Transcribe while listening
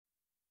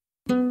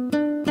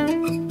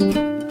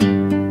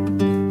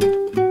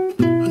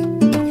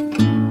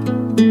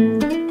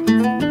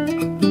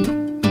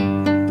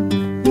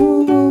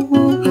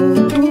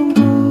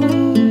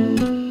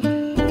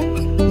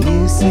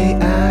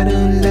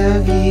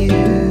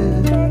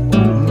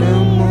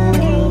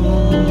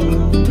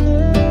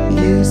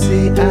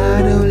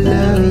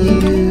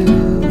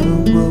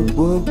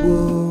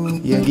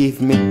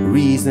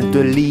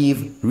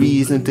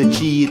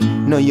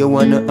you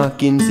wanna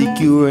act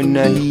insecure and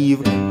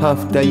naive.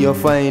 After you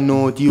find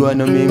out you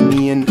wanna me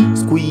main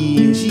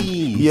squeeze.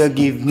 You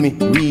give me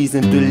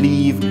reason to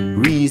leave,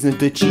 reason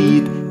to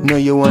cheat. Now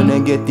you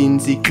wanna get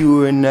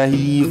insecure and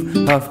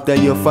naive. After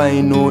you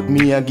find out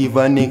me, I give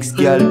a next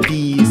girl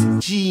peace.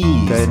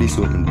 Jeez, try this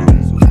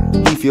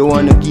something. If you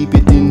wanna keep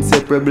it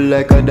inseparable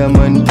like Adam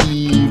and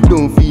Eve,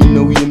 don't feel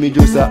no way, me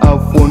just a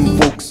have fun.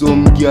 Fuck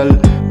some girl,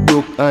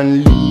 duck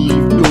and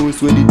leave. Don't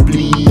sweat it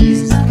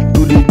please.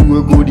 To the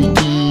door go the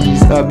keys.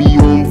 I be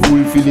home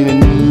fulfilling the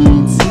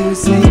needs. You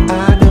say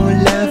I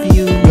don't love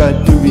you,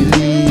 got to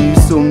believe.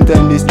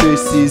 Sometimes the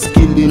stress is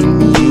killing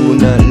me. You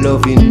not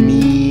loving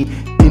me.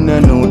 In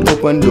and out,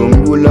 up and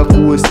down, roller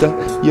coaster.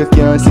 You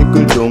can't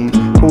circle down.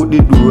 Out the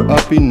door,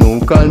 happy now.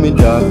 Call me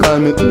dark, call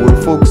me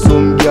old. Fuck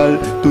some girl.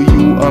 To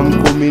you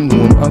I'm coming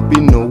home,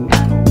 happy now.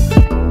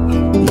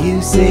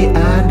 You say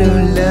I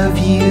don't love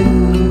you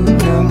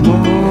no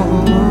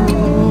more.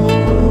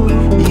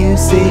 You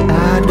say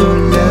I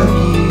don't love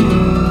you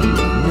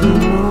no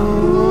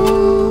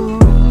more.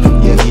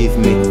 You give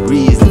me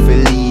reason for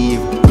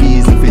leave,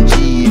 reason for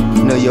cheat.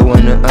 Now you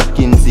wanna act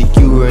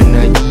insecure and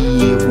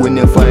naive. When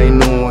you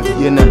find out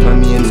you're not my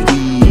main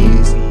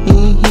squeeze.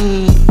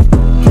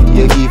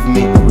 You give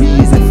me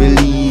reason for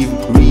leave,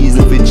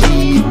 reason for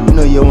cheat.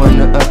 Now you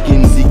wanna act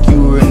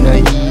insecure and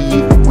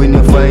naive. When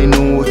you find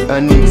out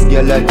a next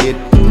girl I get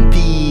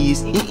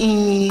peace.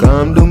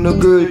 Calm down no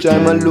girl,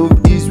 child, my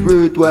love is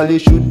worthwhile. You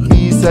should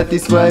be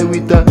satisfied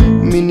with a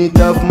minute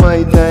of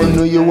my time.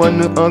 Now you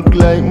wanna act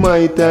like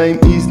my time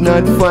is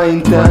not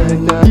fine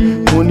time.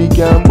 Money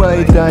can't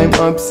buy time,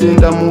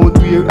 absent I'm out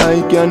where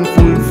I can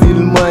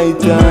fulfill my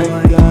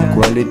time.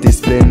 Quality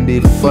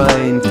splendid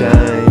fine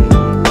time.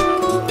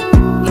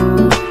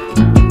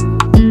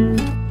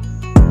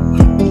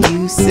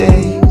 You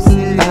say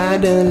I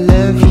don't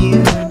love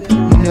you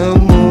no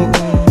more.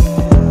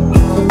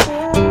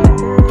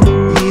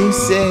 You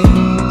say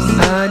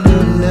I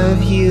don't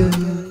love you.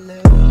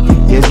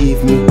 You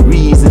give me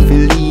reason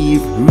for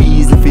leave,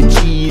 reason for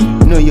cheat.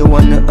 Now you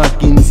wanna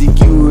act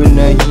insecure and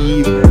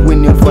naive.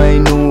 When you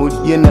find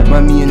out you're not my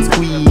main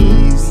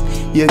squeeze.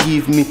 You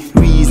give me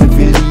reason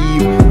for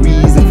leave,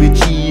 reason for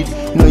cheat.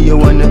 Now you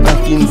wanna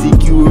act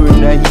insecure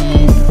and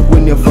naive.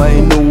 When you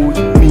find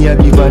out me, I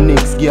give a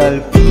next girl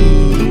peace.